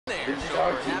here, so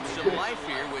perhaps some life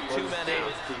here with 2 men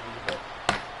out.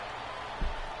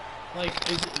 Like,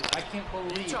 I can't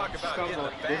believe I'm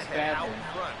struggling this badly.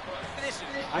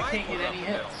 I can't get any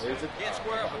hits. Can't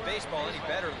square up a baseball any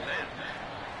better than that.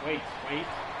 Wait.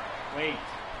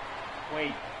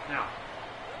 Now.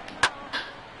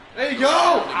 There you go!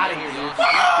 Out of here, dude.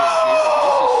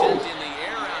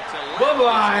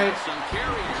 Bye-bye!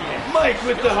 Mike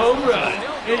with the home run.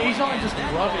 And he's only just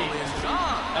rubbing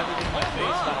everything in my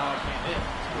face about how I can't hit.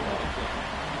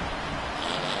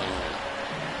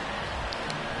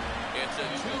 It's a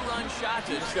 2-run shot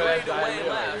to straight away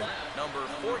left. Number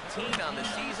 14 on the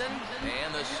season.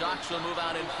 And the Sox will move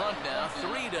out in front now,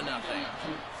 3-0.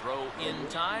 Throw in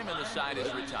time, and the side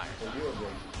is retired.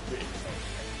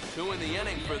 2 in the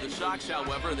inning for the Sox,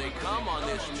 however. They come on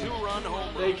this 2-run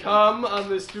homer. They come on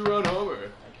this 2-run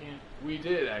homer. We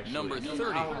did, actually. Number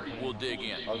 30 will dig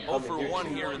in. 0 for 1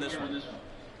 here in this one.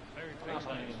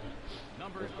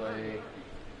 Number 30.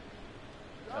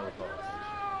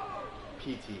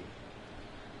 PT.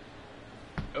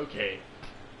 Okay.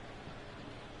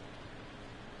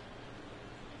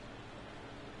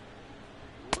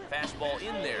 Fastball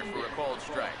in there for a called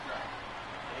strike.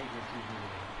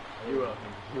 You're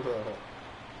welcome.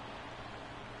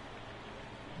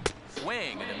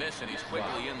 Swing and a miss, and he's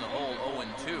quickly in the hole,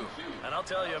 0-2. And I'll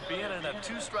tell you, being in a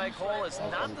 2-strike hole is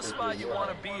not the spot you want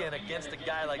to be in against a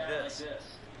guy like this.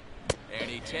 And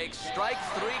he takes strike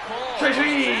 3 call.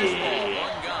 Fastball,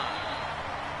 1 gone.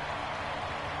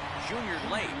 Junior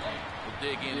Late will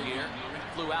dig in here.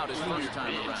 Flew out his first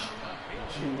time around.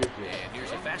 And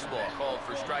here's a fastball called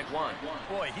for strike 1.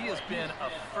 Boy, he has been a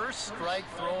first strike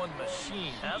throwing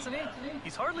machine, hasn't he?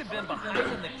 He's hardly been behind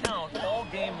in the count all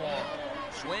game long.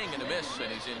 Swing and a miss,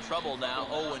 and he's in trouble now,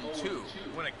 0-2.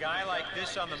 When a guy like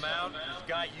this on the mound has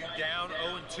got you down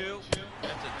 0-2,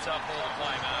 that's a tough hole to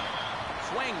climb out.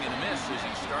 Swing and a miss as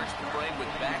he starts the frame with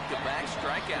back-to-back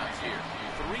strikeouts here.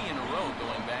 3 in a row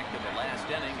going back to the last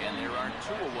inning, and there are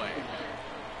 2 away.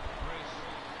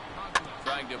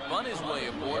 Trying to bunt his way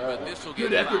aboard, but this will get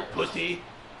Good effort, fouled. pussy.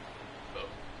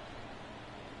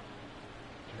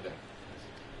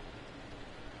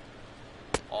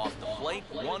 Off the plate,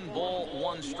 1 ball,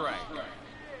 1 strike.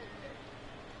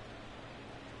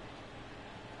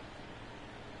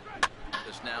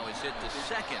 This now is hit to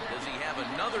second. Does he have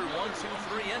another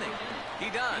 1-2-3 inning? He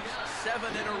does.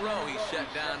 7 in a row he's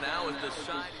set down now as the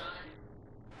side.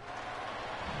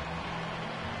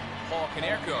 Paul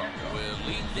Konerko will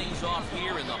lead things off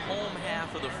here in the home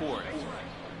half of the 4th.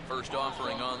 First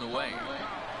offering on the way.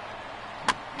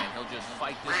 And he'll just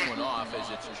fight this one off as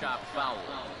it's chopped foul.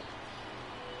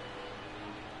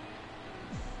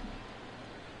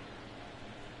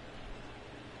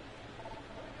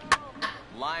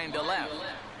 Line to left.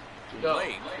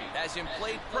 Late has him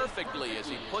played perfectly as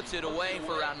he puts it away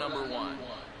for out number 1.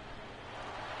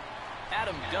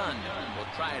 Adam Dunn will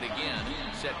try it again.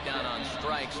 Set down on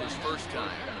strikes his first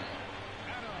time.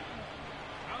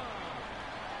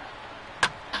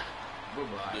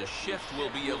 The shift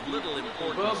will be of little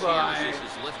importance here as this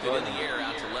is lifted in the air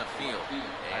out to left field.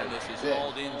 And this is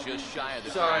hauled in just shy of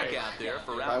the strikeout there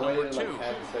for out number 2.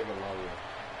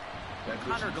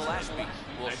 Connor Gillespie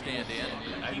will stand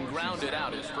in. He grounded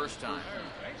out his first time.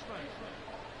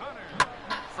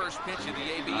 First pitch of the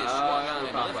AB is swung on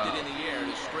and lifted in the air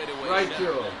to straightaway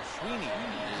center. Sweeney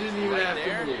Didn't even right have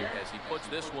there. to move. As he puts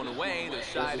this one away, the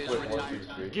side is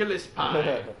retired. Gillis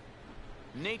pie.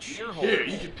 Nate Here,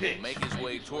 Sherholz you can pitch. will make his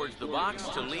way towards the box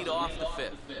to lead off the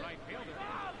 5th.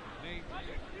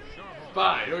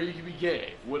 Fine, or you can be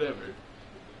gay. Whatever.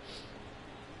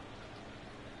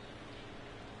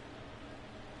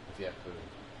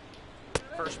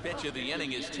 First pitch of the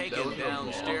inning is taken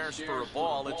downstairs for a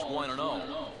ball. It's 1-0.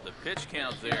 The pitch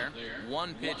count there.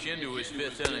 1 pitch into his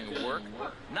 5th inning of work.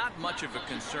 Not much of a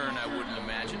concern, I wouldn't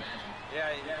imagine. Yeah,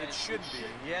 it should be.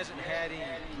 He hasn't had any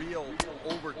real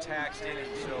overtaxed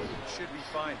innings, so it should be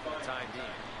fine for the time being.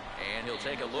 And he'll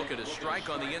take a look at a strike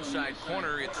on the inside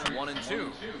corner. It's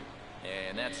 1-2.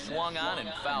 And that's swung on and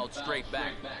fouled straight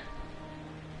back.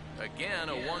 Again,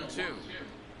 a 1-2.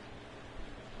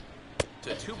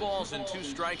 To 2 balls and 2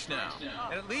 strikes now.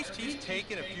 And at least he's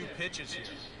taken a few pitches here.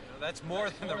 That's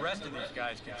more than the rest of these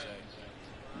guys can say.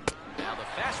 Now the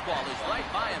fastball is right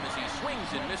by him as he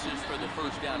swings and misses for the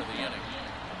first out of the inning.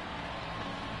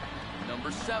 Number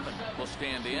 7 will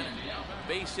stand in.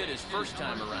 Base hit his first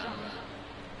time around.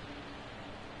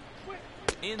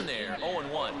 In there,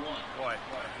 0-1. Boy,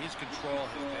 his control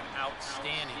has been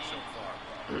outstanding so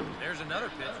far. There's another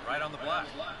pitch right on the block.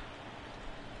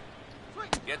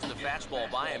 Gets the fastball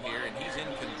by him here, and he's in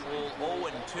control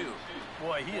 0-2.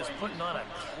 Boy, he is putting on a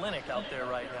clinic out there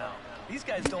right now. These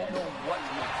guys don't know what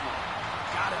to look for.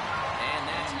 Got him. And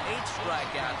that's 8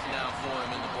 strikeouts now for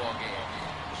him in the ballgame.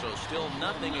 So still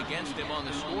nothing against him on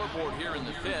the scoreboard here in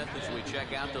the 5th as we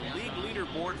check out the league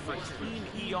leaderboard for team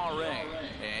ERA.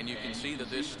 And you can see that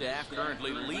this staff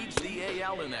currently leads the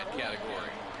AL in that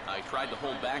category. He tried to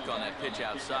hold back on that pitch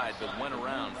outside, but went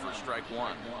around for strike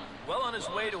 1. Well on his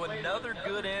way to another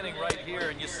good inning right here,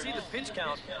 and you see the pitch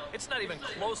count. It's not even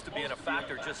close to being a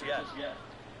factor just yet.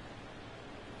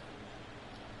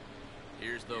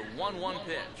 Here's the 1-1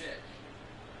 pitch.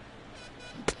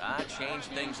 Changed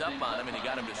things up on him, and he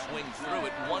got him to swing through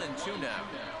it. 1-2 now.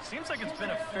 Seems like it's been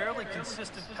a fairly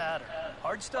consistent pattern.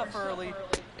 Hard stuff early.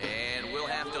 And we'll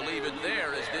have to leave it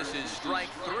there as this is strike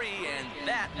 3, and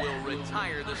that will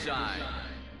retire the side.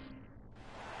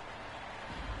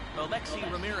 Alexi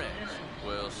Ramirez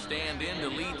will stand in to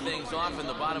lead things off in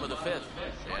the bottom of the 5th.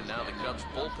 And now the Cubs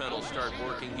bullpen will start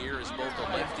working here as both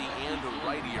a lefty and a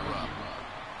righty are up.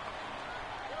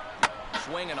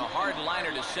 Swinging a hard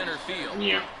liner to center field.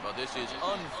 Yeah. But this is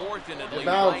unfortunately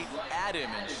right at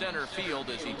him in center field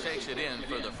as he takes it in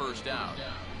for the first out.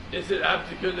 Is it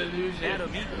optical illusion? Adam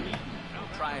Eaton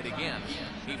will try it again.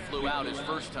 He flew out his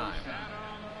first time.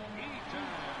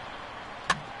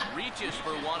 Reaches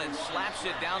for one and slaps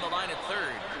it down the line at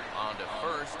third. On to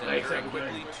first, and Nice, very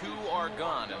quickly 2 are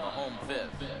gone in the home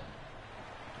 5th.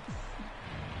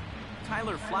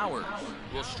 Tyler Flowers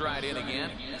will stride in again.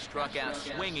 He struck out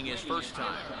swinging his first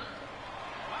time.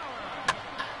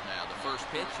 Now the first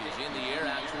pitch is in the air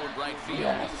out toward right field.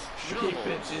 Yes.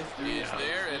 Schultz is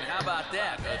there, and how about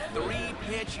that? A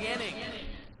 3-pitch inning.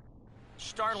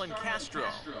 Starlin Castro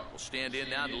will stand in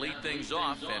now to lead things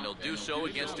off, and he'll do so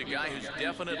against a guy who's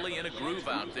definitely in a groove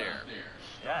out there.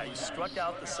 Yeah, he struck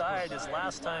out the side his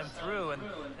last time through, and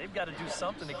they've got to do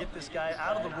something to get this guy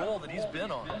out of the role that he's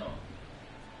been on.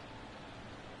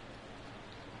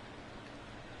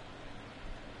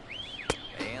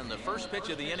 And the first pitch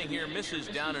of the inning here misses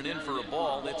down and in for a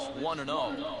ball. It's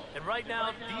 1-0. And right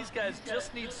now, these guys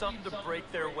just need something to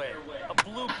break their way. A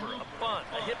blooper, a bunt,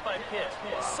 a hit by pitch,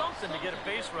 something to get a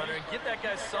base runner and give that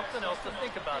guy something else to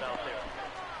think about out there.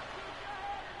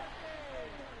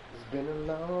 It's been a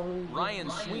long Ryan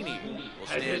Sweeney will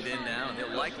stand in now, and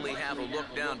he'll likely have a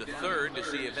look down to third to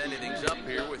see if anything's up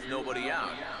here with nobody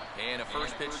out. And a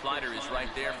first pitch slider is right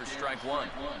there for strike 1.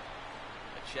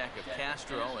 Check of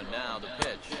Castro, and now the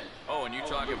pitch. Oh, and you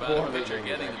talk about a pitcher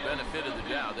getting the benefit of the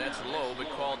doubt. That's low, but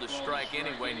called to strike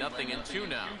anyway. 0-2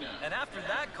 now. And after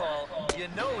that call, you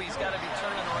know he's got to be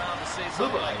turning around to say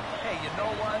something like, hey, you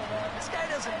know what? This guy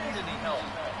doesn't need any help.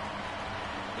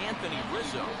 Anthony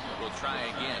Rizzo will try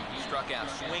again. He struck out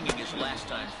swinging his last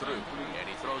time through, and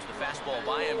he throws the fastball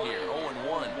by him here.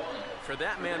 0-1. For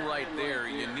that man right there,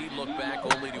 you need look back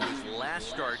only to his last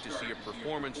start to see a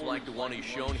performance like the one he's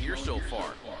shown here so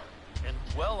far. And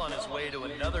well on his way to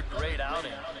another great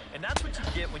outing. And that's what you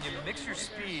get when you mix your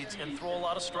speeds and throw a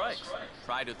lot of strikes.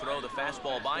 Tried to throw the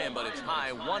fastball by him, but it's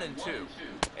high. 1-2.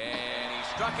 And he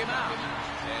struck him out.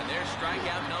 And there's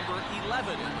strikeout number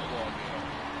 11 in the ballgame.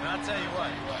 And I'll tell you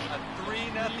what, a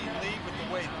 3-0 lead with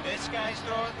the way this guy's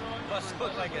throwing must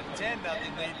look like a 10-0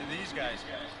 lead to these guys.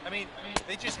 I mean,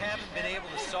 they just haven't been able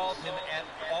to solve him at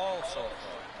all so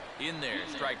far. In there,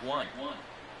 strike 1.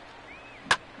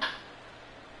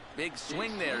 Big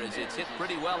swing there as it's hit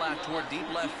pretty well out toward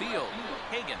deep left field.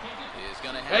 Hagen is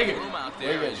going to have room out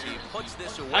there as he puts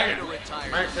this away to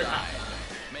retire the side.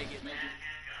 Make it.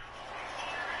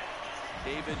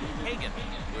 David Hagen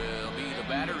will be the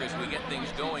batter as we get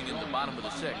things going in the bottom of the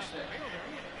 6th.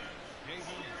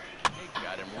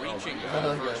 Got him reaching for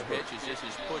the first pitch as this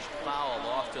is pushed foul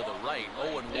off to the right.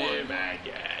 0-1. Oh my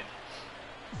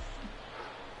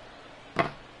God.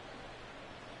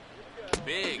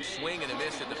 Big swing and a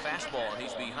miss at the fastball, and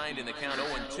he's behind in the count.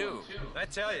 0-2. I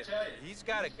tell you, he's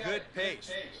got a good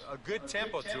pace, a good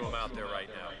tempo to him out there right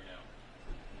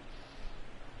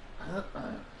now.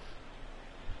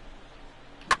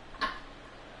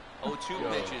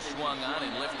 0-2 pitch is swung on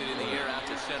and lifted in the air out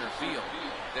to center field.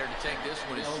 There to take this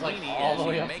one is Sweeney as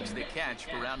he makes the catch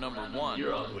for round number 1.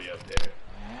 You're all the way up there.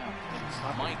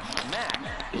 Mike Mack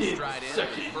stride in at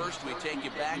first. We take you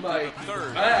back to Mike the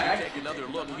 3rd. Mack. We take another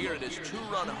look here at his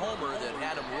 2-run homer that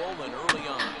had him rolling early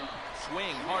on.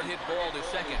 Swing, hard hit ball to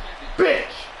second.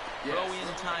 Bitch! Throw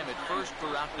in time at first for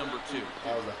route number 2.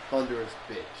 That was a thunderous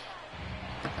pitch.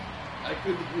 I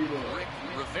couldn't agree more. Rick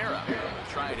Rivera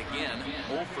will try it again.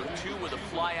 0 for 2 with a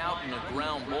fly out and a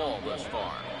ground ball thus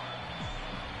far.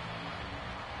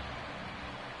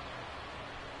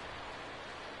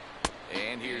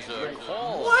 And here's a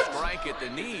called strike at the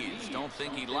knees. Don't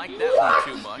think he liked that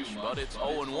one too much, but it's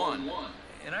 0-1.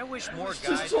 And I wish more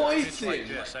guys would pitch like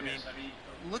this. I mean,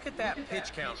 look at that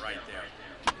pitch count right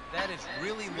there. That is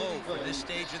really low for this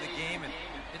stage of the game, and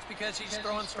it's because he's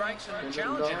throwing strikes and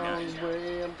challenging guys.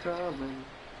 Way I'm coming.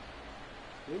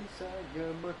 Inside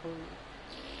your butthole.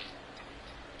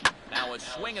 Now it's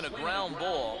swinging a ground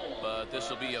ball, but this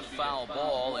will be a foul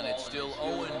ball, and it's still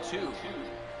 0-2.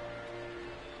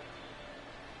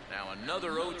 Now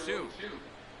another 0-2. Swinging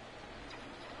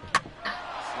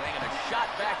a shot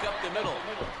back up the middle.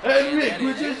 And Rick that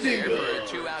with is a in there single. for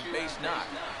a 2-out base knock.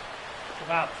 It's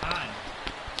about time.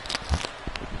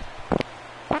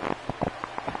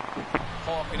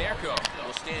 Paul Konerko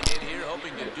will stand in here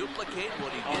hoping to duplicate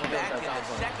what he did back in the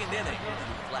second inning.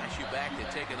 We'll flash you back to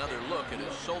take another look at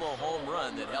a solo home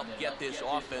run that helped get this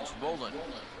offense rolling.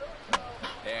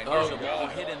 And here's a ball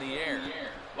hit in the air.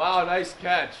 Wow, nice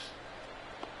catch.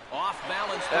 Off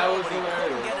balance That throw, was but he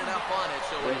couldn't hilarious. get it up on it,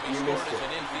 so it will be You scored missed as it.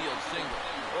 an infield single.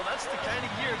 Well, that's the kind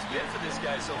of year it's been for this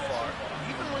guy so far.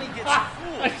 Even when he gets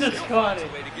fooled, I he just still caught finds a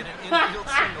it. way to get an infield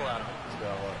single out of it.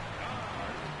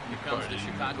 Here comes the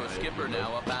Chicago skipper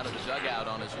now up out of the dugout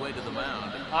on his way to the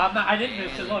mound. I didn't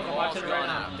miss it. And Look, the I'm ball's watching it right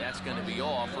gone now. out. That's going to be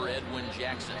all for Edwin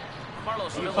Jackson.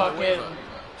 Carlos You Villanueva fucking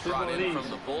trot in leave. from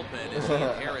the bullpen as he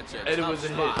inherits a And it tough was a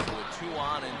spot hit. with 2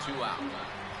 on and 2 out.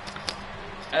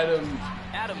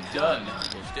 Adam Dunn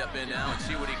will step in now and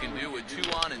see what he can do with 2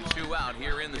 on and 2 out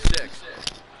here in the 6th.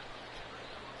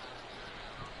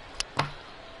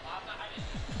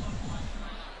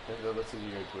 Listen to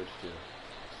your Twitch too.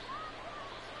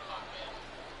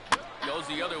 Goes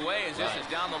the other way as this is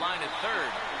down the line at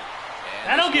third.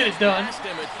 And That'll this get it done. past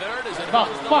him at third as it About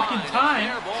hits the fucking line. time. A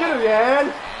fair ball. Shoot again!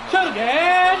 And the Shoot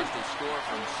again! Bucks to score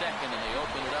from second, and they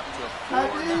open it up to I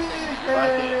 4-0. did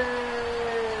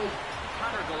it!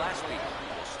 Connor Gillespie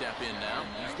will step in now.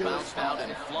 He's bounced out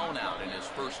and flown out in his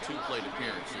first 2 plate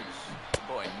appearances.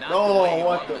 Boy, not the way he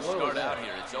what wanted to the- what start was out that?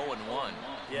 here. It's 0-1.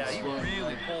 Yeah, he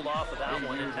really pulled off of that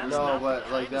one. And that's No, not but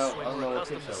the like kind of that, swing I don't we're know what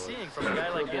accustomed pitch to that was. seeing from a guy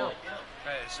like him.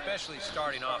 Especially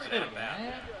starting off at that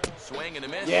bat. Swing and a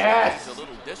miss. Yes! He's a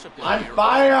little disciplined On here.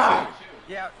 fire!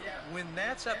 Yeah, when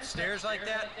that's upstairs like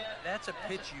that, that's a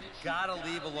pitch you gotta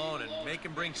leave alone and make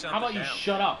him bring something How about you down.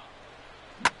 shut up?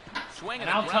 Swing And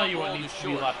a I'll tell ground you what ball needs to to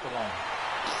be short. left alone.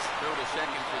 Throw to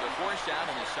second for the force out,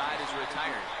 and the side is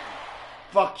retired.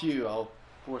 Fuck you, I'll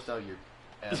force out your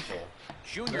asshole.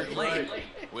 Junior Lake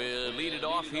will lead it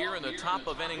off here in the top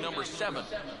of inning number 7.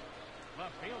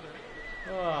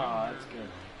 Oh, that's good.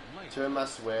 Turn my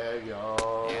swag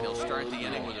on. And he'll start the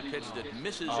inning with a pitch that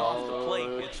misses off the plate.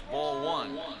 It's ball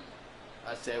 1.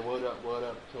 I said, what up,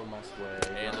 turn my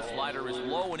swag. And the slider is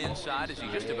low and inside as he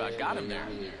just about got him there.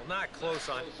 Well, not close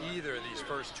on either of these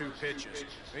first 2 pitches.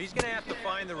 He's going to have to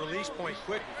find the release point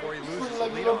quick before he loses the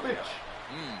Like a lead little off. bitch.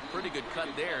 Pretty good cut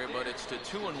there, but it's to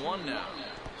 2-1 now.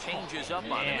 Changes up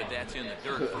on him, but that's in the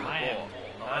dirt for the I am ball.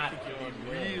 I think he'll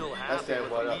be real I happy said,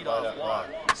 with what the up, leadoff rock.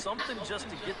 walk. Something just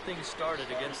to get things started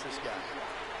against this guy.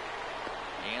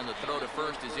 And the throw to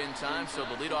first is in time, so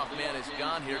the leadoff man is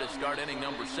gone here to start inning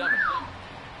number 7.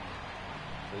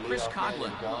 Chris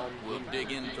Coughlin will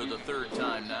dig in for the 3rd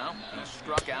time now. He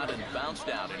struck out and bounced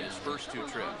out in his first 2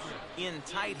 trips. In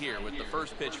tight here with the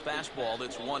first pitch fastball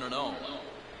that's 1-0.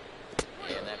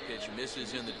 And that pitch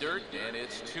misses in the dirt, and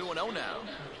it's 2-0 now.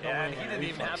 Yeah, and he didn't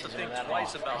even have to think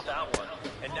twice about that one.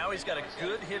 And now he's got a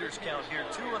good hitters count here,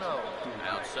 2-0.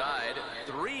 Outside,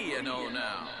 3-0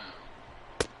 now.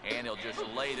 And he'll just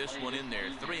lay this one in there,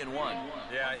 3-1.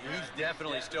 Yeah, he's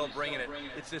definitely still bringing it.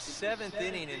 It's the 7th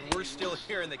inning, and we're still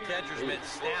hearing the catcher's mitt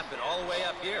snapping all the way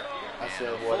up here. I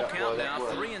said, Full what up, count what now, up,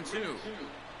 what up. 3-2.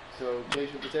 So,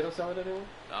 Jason Potato Salad anyone?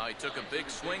 Oh, he took a big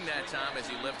swing that time as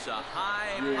he lifts a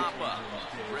high pop-up,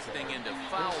 drifting into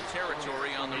foul territory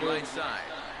on the right side.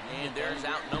 And there's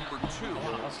out number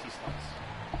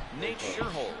 2. Nate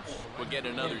Sherholz will get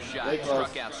another shot. They close.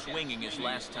 Struck out swinging his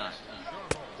last time.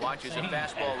 Watches a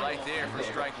fastball right there for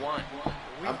strike 1.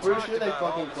 I'm pretty sure they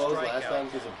fucking closed last time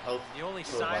because of health. The only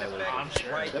code side violation. effect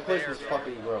is right That place there. was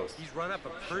fucking gross. He's run up a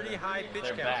pretty high pitch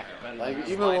They're count. back. Like,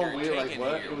 even Slider when we were like, taken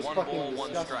what? here. It was 1 fucking ball, 1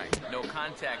 disgusting. strike. No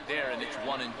contact there, and it's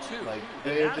 1-2. Like,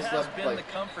 they That just has left, been like,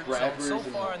 the comfort zone grabbers so and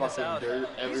far in this fucking outing. dirt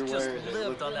He's just everywhere. and it lived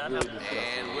looked on that really happy.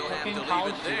 disgusting. And we'll have to Fucking leave it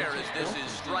college there kids, as this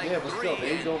is strike Yeah, but 3, still,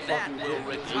 they don't and that fucking will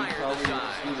get retire the probably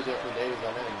side. 2 different days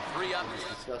on end. 3 up. It's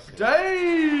disgusting.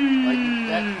 Dang! Like,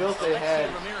 that filth they had,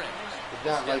 Alexi Ramirez. it's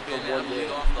not like Step for in now one to lead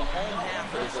day. off the home half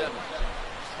of the 7th.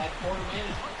 Had quarter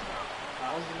management.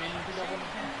 I was the manager that won the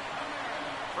game.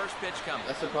 First First pitch coming.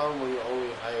 That's the problem when you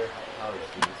only hire college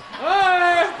students.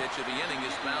 First pitch of the inning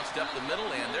is bounced up the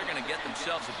middle, and they're going to get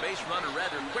themselves a base runner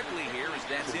rather quickly here as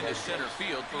that's into center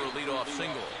field for a leadoff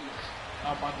single.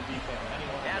 Up on the defense.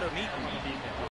 Adam Eaton